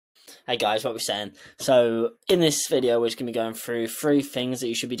Hey guys, what we're saying. So in this video, we're just going to be going through 3 things that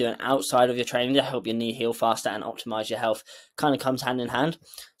you should be doing outside of your training to help your knee heal faster and optimize your health. Kind of comes hand in hand.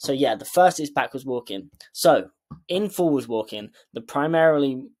 So yeah, the first is backwards walking. So in forwards walking, the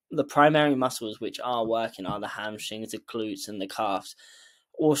primary muscles which are working are the hamstrings, the glutes, and the calves.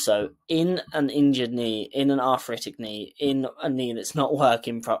 Also, in an injured knee, in an arthritic knee, in a knee that's not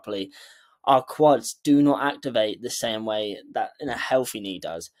working properly, our quads do not activate the same way that in a healthy knee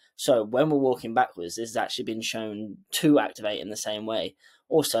does. So when we're walking backwards, this has actually been shown to activate in the same way.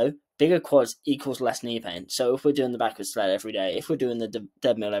 Also, bigger quads equals less knee pain. So if we're doing the backwards sled every day, if we're doing the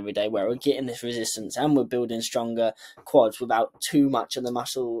dead mill every day, where we're getting this resistance and we're building stronger quads without too much of the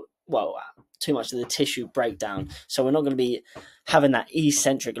muscle, too much of the tissue breakdown. So we're not going to be having that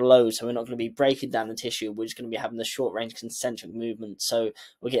eccentric load. So we're not going to be breaking down the tissue. We're just going to be having the short range concentric movement. So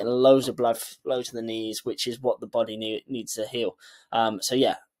we're getting loads of blood flow to the knees, which is what the body needs to heal. So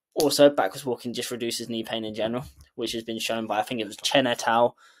yeah. Also, backwards walking just reduces knee pain in general, which has been shown by, I think it was Chen et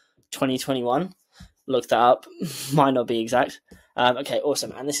al. 2021. Look that up. Might not be exact. Okay,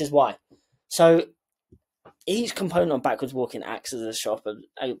 awesome. And this is why. So each component of backwards walking acts as a shock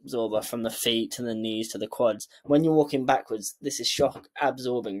absorber from the feet to the knees to the quads. When you're walking backwards, this is shock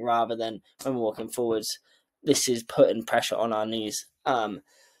absorbing rather than when we're walking forwards. This is putting pressure on our knees. So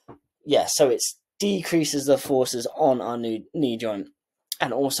it decreases the forces on our knee joint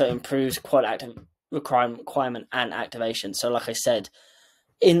and also improves quad active requirement and activation. So like I said,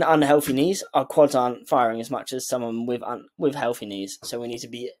 in unhealthy knees, our quads aren't firing as much as someone with healthy knees. So we need to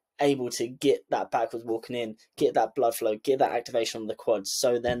be able to get that backwards walking in, get that blood flow, get that activation on the quads,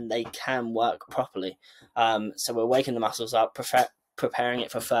 so then they can work properly. So we're waking the muscles up, preparing it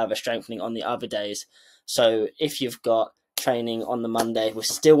for further strengthening on the other days. So if you've got training on the Monday, we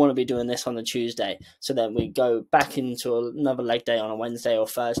still want to be doing this on the Tuesday, so then we go back into another leg day on a Wednesday or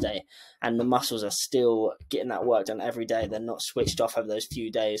Thursday, and the muscles are still getting that work done every day. They're not switched off over those few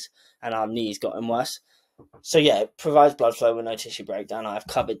days and our knees gotten worse. So yeah, it provides blood flow with no tissue breakdown. I've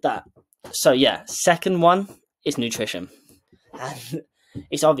covered that. So yeah, second one is nutrition, and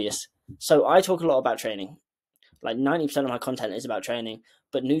it's obvious. So I talk a lot about training, like 90% of my content is about training,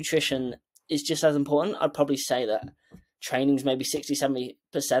 but nutrition is just as important. I'd probably say that training's maybe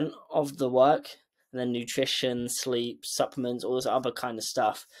 60-70% of the work, and then nutrition, sleep, supplements, all this other kind of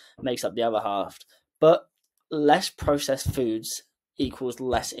stuff makes up the other half. But less processed foods equals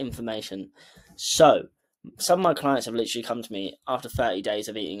less information. So some of my clients have literally come to me after 30 days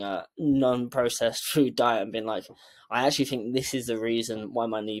of eating a non-processed food diet and been like, I actually think this is the reason why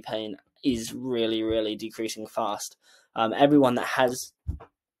my knee pain is really, really decreasing fast. Everyone that has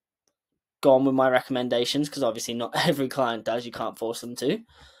gone with my recommendations, because obviously not every client does, you can't force them to,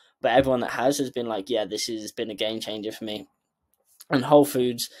 but everyone that has been like, yeah, this has been a game changer for me. And whole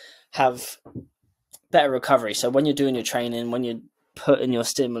foods have better recovery. So when you're doing your training, when you're putting your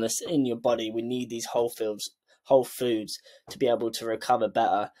stimulus in your body, we need these whole foods to be able to recover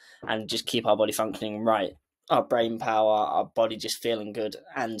better and just keep our body functioning right, our brain power, our body just feeling good.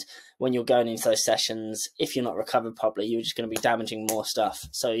 And when you're going into those sessions, if you're not recovered properly, you're just going to be damaging more stuff.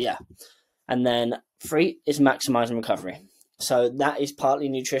 So yeah. And then 3 is maximizing recovery. So that is partly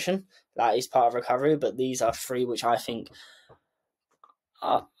nutrition, that is part of recovery, but these are 3 which I think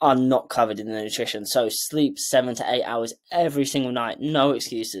are not covered in the nutrition. So sleep 7 to 8 hours every single night, no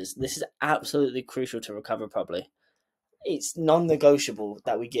excuses. This is absolutely crucial to recover properly. It's non-negotiable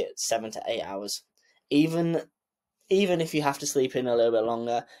that we get 7 to 8 hours. Even if you have to sleep in a little bit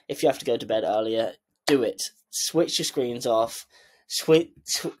longer, if you have to go to bed earlier, do it. Switch your screens off.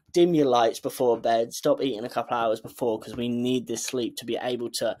 Dim your lights before bed. Stop eating a couple hours before, because we need this sleep to be able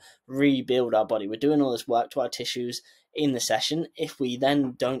to rebuild our body. We're doing all this work to our tissues in the session. If we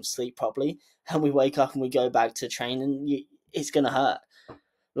then don't sleep properly and we wake up and we go back to training, it's going to hurt.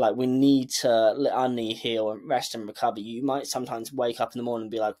 Like, we need to let our knee heal and rest and recover. You might sometimes wake up in the morning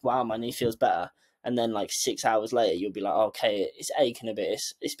and be like, wow, my knee feels better. And then like 6 hours later, you'll be like, okay, it's aching a bit.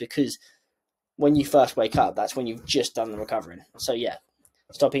 It's because when you first wake up, that's when you've just done the recovering. So yeah,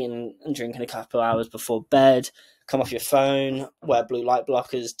 stop eating and drinking a couple of hours before bed. Come off your phone, wear blue light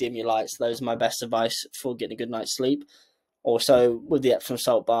blockers, dim your lights. Those are my best advice for getting a good night's sleep. Also, with the Epsom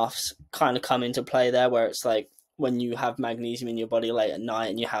salt baths, kind of come into play there, where it's like when you have magnesium in your body late at night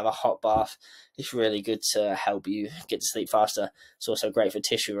and you have a hot bath, it's really good to help you get to sleep faster. It's also great for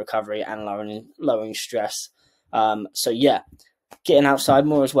tissue recovery and lowering stress. So yeah, getting outside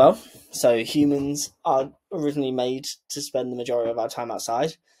more as well. So humans are originally made to spend the majority of our time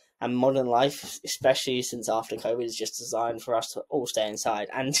outside, and modern life, especially since after COVID, is just designed for us to all stay inside.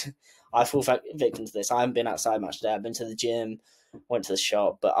 And I fall victim to this. I haven't been outside much today. I've been to the gym, went to the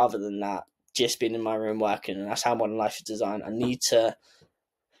shop. But other than that, just been in my room working, and that's how modern life is designed. I need to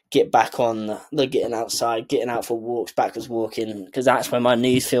get back on the getting outside, getting out for walks, backwards walking, because that's when my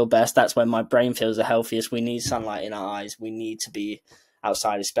knees feel best. That's when my brain feels the healthiest. We need sunlight in our eyes. We need to be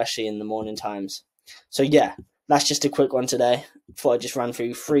outside, especially in the morning times. So yeah, that's just a quick one today. Thought I'd just run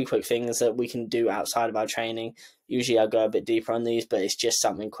through 3 quick things that we can do outside of our training. Usually I go a bit deeper on these, but it's just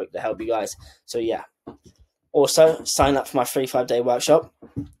something quick to help you guys. So yeah. Also, sign up for my free 5-day workshop.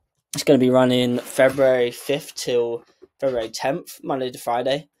 It's going to be running February 5th till February 10th, Monday to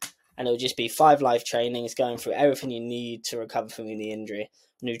Friday. And it'll just be 5 live trainings going through everything you need to recover from your knee injury.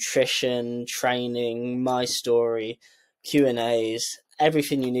 Nutrition, training, my story, Q&As,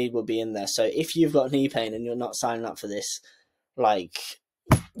 everything you need will be in there. So if you've got knee pain and you're not signing up for this, like,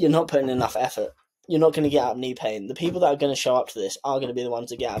 you're not putting enough effort. You're not going to get out of knee pain. The people that are going to show up to this are going to be the ones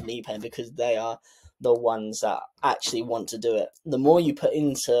that get out of knee pain because they are the ones that actually want to do it. The more you put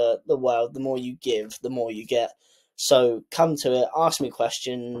into the world, the more you give, the more you get. So come to it, ask me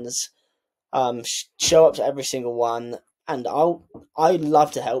questions, show up to every single one, and I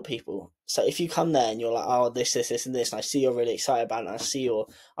love to help people. So if you come there and you're like, oh, this, and this, and I see you're really excited about it, and I see you're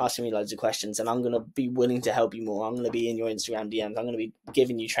asking me loads of questions, and I'm going to be willing to help you more. I'm going to be in your Instagram DMs. I'm going to be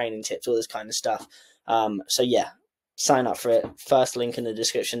giving you training tips, all this kind of stuff. So yeah, sign up for it. First link in the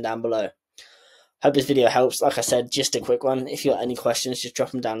description down below. Hope this video helps. Like I said, just a quick one. If you got any questions, just drop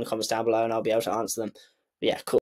them down in the comments down below and I'll be able to answer them. But yeah, cool.